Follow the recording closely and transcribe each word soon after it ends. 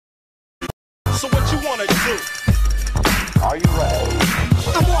So what you wanna do? Are you ready?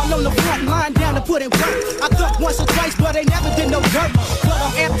 I'm all on the front line down to put in work. I thought once or twice, but they never did no dirt. But I'm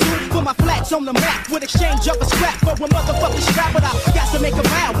amped to put my flats on the map with exchange of a scrap for a motherfucking scrap. But I got to make a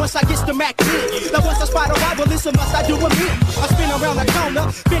round once I get the Mac in. Now once I spot a rival, it's a must I do a me. I spin around the corner,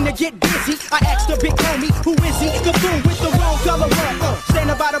 finna get busy. I asked the big homie, who is he? The fool with the wrong color on.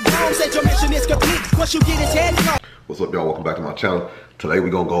 Standing by the bone, said your mission is complete. Once you get his head on. What's up, y'all? Welcome back to my channel. Today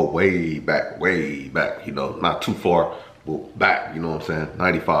we're gonna go way back, you know, not too far, but back, you know what I'm saying?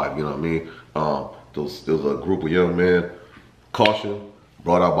 95, you know what I mean? There was a group of young men, Kausion,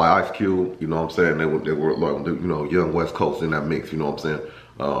 brought out by Ice Cube, you know what I'm saying? They were like, you know, young West Coast in that mix, you know what I'm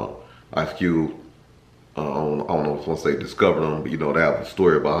saying? Ice Cube, I don't know if I want to say discovered them, but you know, they have a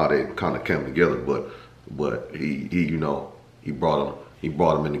story about how they kind of came together, but he you know, he brought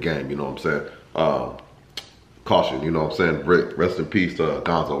them in the game, you know what I'm saying? Kausion, you know what I'm saying? Rest in peace to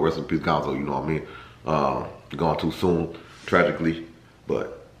Gonzo, rest in peace Gonzo, you know what I mean? Gone too soon, tragically,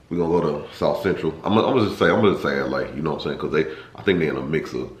 but we're gonna go to South Central. I'm gonna just say LA, you know what I'm saying? Cause I think they're in a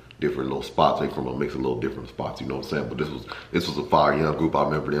mix of different little spots. They from a mix of little different spots, you know what I'm saying? But this was a fire young group. I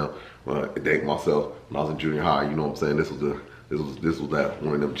remember them, dating myself when I was in junior high, you know what I'm saying? This was that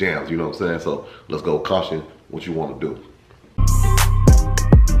one of them jams, you know what I'm saying? So let's go Kausion, what you wanna do?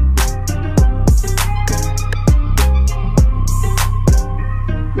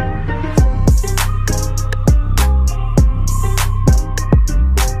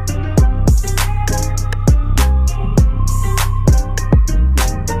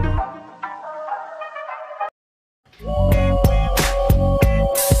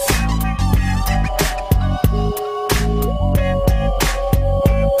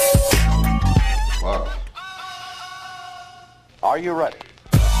 Are you ready?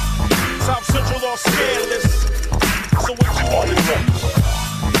 South Central all scandalous. So what you wanna do?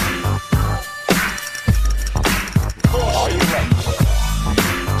 Are you ready?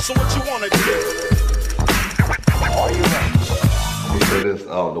 So what you wanna do? Are you ready? Let me say this,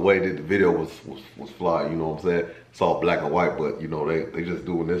 the way that the video was fly, you know what I'm saying? It's all black and white, but you know, they just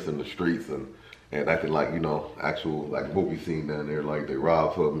doing this in the streets and acting like, you know, actual like movie scene down there, like they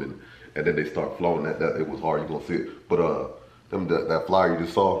rob them and then they start flowing that it was hard, you gonna see it. But that flyer you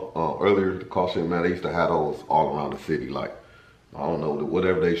just saw earlier, the Kausion, man, they used to have those all around the city. Like, I don't know,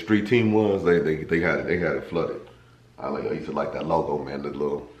 whatever their street team was, they had it flooded. I used to like that logo, man.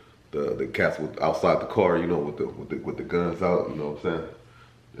 The cats outside the car, you know, with the guns out. You know what I'm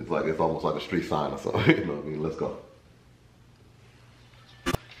saying? It's almost like a street sign or something. You know what I mean? Let's go.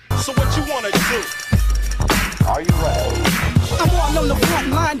 So what you wanna do? Are you ready? I'm all on the front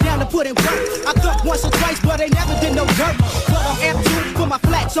line down to put in work. I thought once or twice, but they never did no dirt. But I'm amped to put my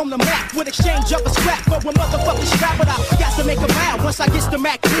flats on the map with exchange of a scrap for a motherfucking scrap. But I got to make a round once I get the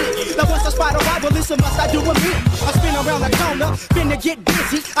Mac in. Now once I spot a rival, it's a must I do a me. I spin around the corner, finna get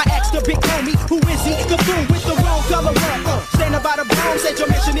busy. I asked the big homie, who is he? The fool with the wrong color on. Standing by the bone, said your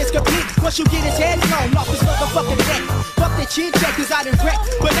mission is complete. Once you get his head blown off his motherfucking neck. Fuck the chin check, cause I done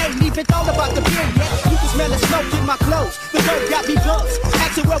wrecked. But they ain't even thought about the pen yet. You can smell the smoke in my clothes. The bird got me buzzed.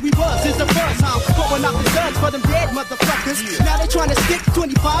 Asking where we was is a buzz, huh? Going off the studs for them dead motherfuckers. Now they trying to stick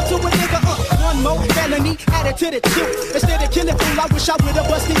 25 to a nigga, one more felony added to the two. Instead of killing fool, I wish I would've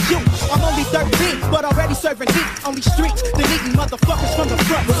busted you. I'm only 13, but already serving heat on these streets. Deleting motherfuckers from the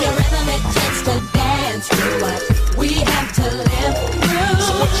front. With the rhythm it takes to dance through what we have to live through.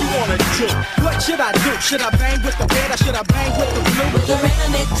 So what you wanna do? What should I do? Should I bang with the red or should I bang with the blue? With the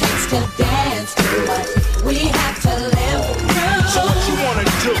rhythm it takes to dance through what we have to live through. So what you wanna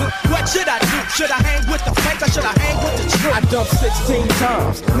do? What should I do? Should I hang with the fake or should I hang with the true? I dumped 16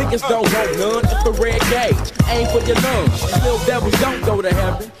 times. Niggas don't want none. Infrared gauge. Aim for your lungs. Little devils don't go to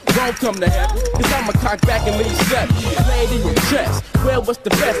heaven. Won't come to heaven. Cause I'ma cock back and leave 7. Lay it in your chest. Well, what's the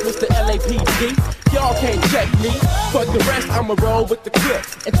best, Mr. LAPD? Y'all can't check me. Fuck the rest, I'ma roll with the clip.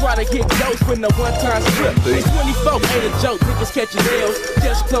 And try to get ghosts when the one-time slip. It's 24 ain't a joke. Niggas catching nails.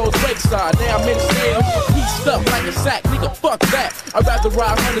 Just closed Lakeside. Now I'm in sales. Pieced up like a sack. Nigga, fuck that. I'd rather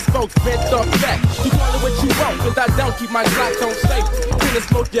ride 100 folks bent off back. You call it what you want, cause I don't keep my Glock on safety. Finna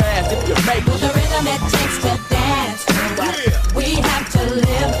smoke your ass if you make it. With the rhythm it takes to dance through what we have to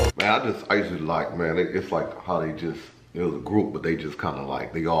live. Man, I used to like, man, it's like how they just, it was a group, but they just kind of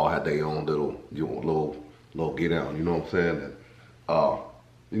like, they all had their own little get down, you know what I'm saying? And,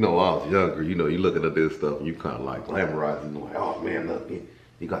 you know, when I was younger, you know, you looking at this stuff and you kind of like glamorizing, like, oh man, look,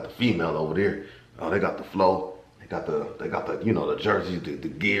 you got the female over there. Oh, they got the flow. They got the, you know, the jerseys, the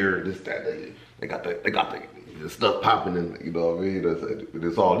gear, this, that. They got the stuff popping, and you know what I mean.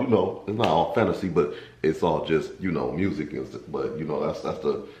 It's all, you know, it's not all fantasy, but it's all just, you know, music and stuff. But you know, that's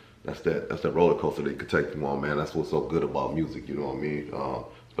that's that roller coaster that you can take you on, man. That's what's so good about music, you know what I mean?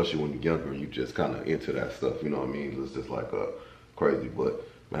 Especially when you're younger, you just kind of into that stuff, you know what I mean? It's just like crazy, but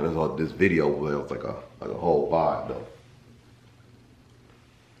man, that's all. This video was like a whole vibe though.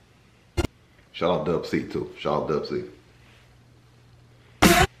 Shout out Dub C too. Shout out Dub C.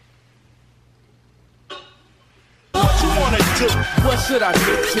 What you wanna do? What should I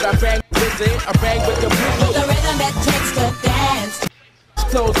do? Should I bang with it? I bang with the The rhythm that takes to dance.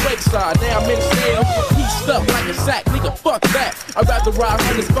 clothes lakeside, now I'm in sales. Pieced up like a sack, nigga, fuck that. I'd rather ride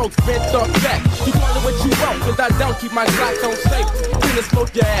hundreds folks, bent off back. You call it what you want, cause I don't keep my Glocks on safe. Finna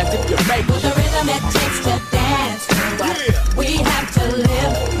smoke your ass if you make The it. rhythm that takes to dance. We have to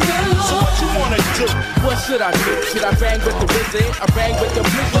live So through. what you wanna do? What should I do? Should I bang with the wizard? I bang with the The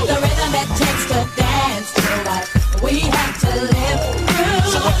blizzard. rhythm that takes to dance. We have to live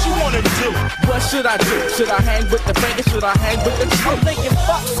So through. what you wanna do? What should I do? Should I hang with the banger? Should I hang with the I'm truth? thinking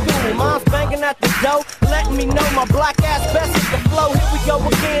fuck school, mom's banging at the door, letting me know my black ass best is the flow. Here we go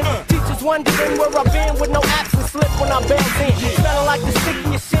again. Teachers wondering where I've been with no absence slip when I bailed in. Smelling like the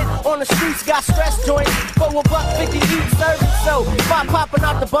stickiest shit on the streets. Got stress joints for $1.50 each serving. So pop popping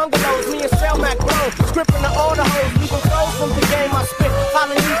out the bungalows, me and Selmac grown, scripting to all the hoes, leaving froze from the game I spit.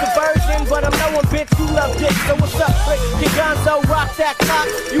 Holla use the version, but I'm no one bitch. You love dick, so what's up, Rick? Get Gonzo, rock that clock.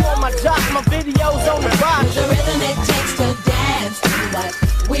 You on my jock, my videos on the box. The rhythm it takes to dance.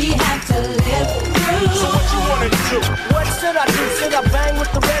 We have to live So through. what you wanna do? What should I do? Should I bang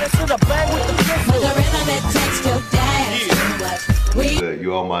with the red or should I bang with the The pistol? rhythm it takes to dance. We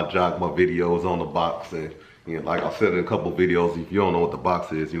You on my jock, my videos on the box, and you know, like I said in a couple videos, if you don't know what the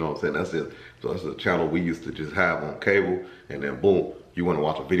box is, you know what I'm saying, that's it. So that's a channel we used to just have on cable, and then boom, you want to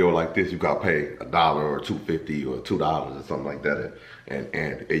watch a video like this, you got to pay $1 or $2.50 or $2 or something like that, and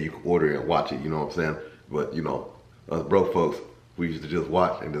you can order it and watch it, you know what I'm saying. But you know, us broke folks, we used to just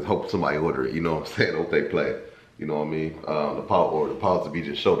watch and just hope somebody order it, you know what I'm saying, hope they play it, you know what I mean. The powers to be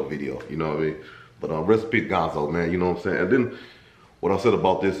just show the video, you know what I mean. But recipe Gonzo, man, you know what I'm saying. And then what I said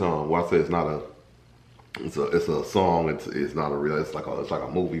about this, what I said, it's a song. It's not a real. It's like a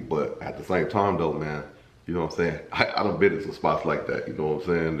movie. But at the same time, though, man, you know what I'm saying. I done been in some spots like that. You know what I'm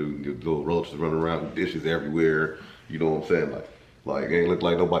saying. The little roaches running around, dishes everywhere. You know what I'm saying. Like it ain't look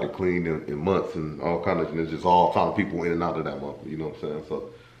like nobody cleaned in months and all kind of. And it's just all kind of people in and out of that month. You know what I'm saying. So,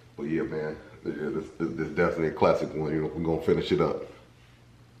 but yeah, man, this definitely a classic one. You know, we're gonna finish it up.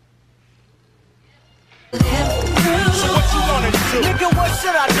 live through. So what you wanna do? Nigga, what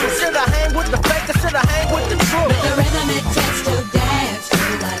should I do? Should I hang with the fake or should I hang with the truth? The rhythm it takes to dance.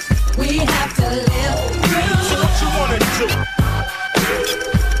 We have to live So through. what you wanna do?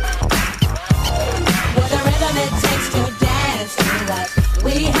 With the rhythm it takes to dance.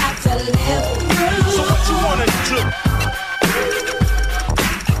 We have to live So through. what you wanna do?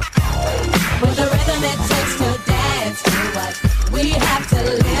 With the rhythm it takes to dance. We have to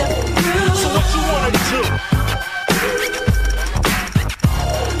live through. So what you wanna do?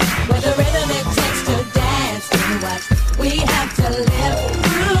 With the rhythm it takes to dance. We have to live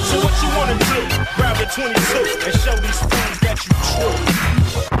through. So what you wanna do? Grab the 22 and show these fools that you true.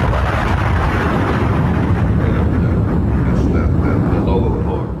 That's the logo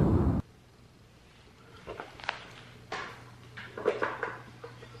part.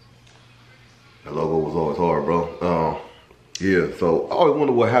 That logo was always hard, bro. Yeah, so I always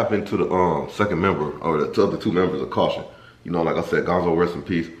wonder what happened to the second member or the other two members of Kausion. You know, like I said, Gonzo, rest in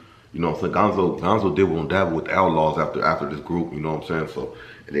peace. You know what I'm saying? Gonzo did one dabble with the Outlaws after this group, you know what I'm saying? So,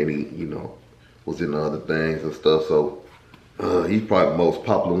 and then he, you know, was in the other things and stuff. So, he's probably the most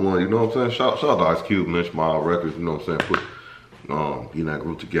popular one, you know what I'm saying? Shout out to Ice Cube, Lench, my records, you know what I'm saying? Put in that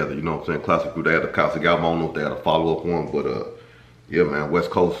group together, you know what I'm saying? Classic group. They had a classic album. I don't know if they had a follow-up one, but yeah, man, West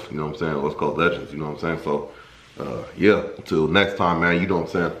Coast, you know what I'm saying? West Coast legends, you know what I'm saying? So, yeah, until next time, man, you know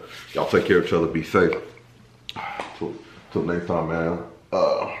what I'm saying? Y'all take care of each other, be safe. Till next time, man.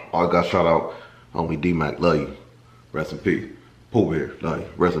 I got shout out, homie D-Mac, love you. Rest in peace. Pooh Bear, love you.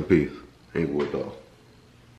 Rest in peace. Inglewood, though.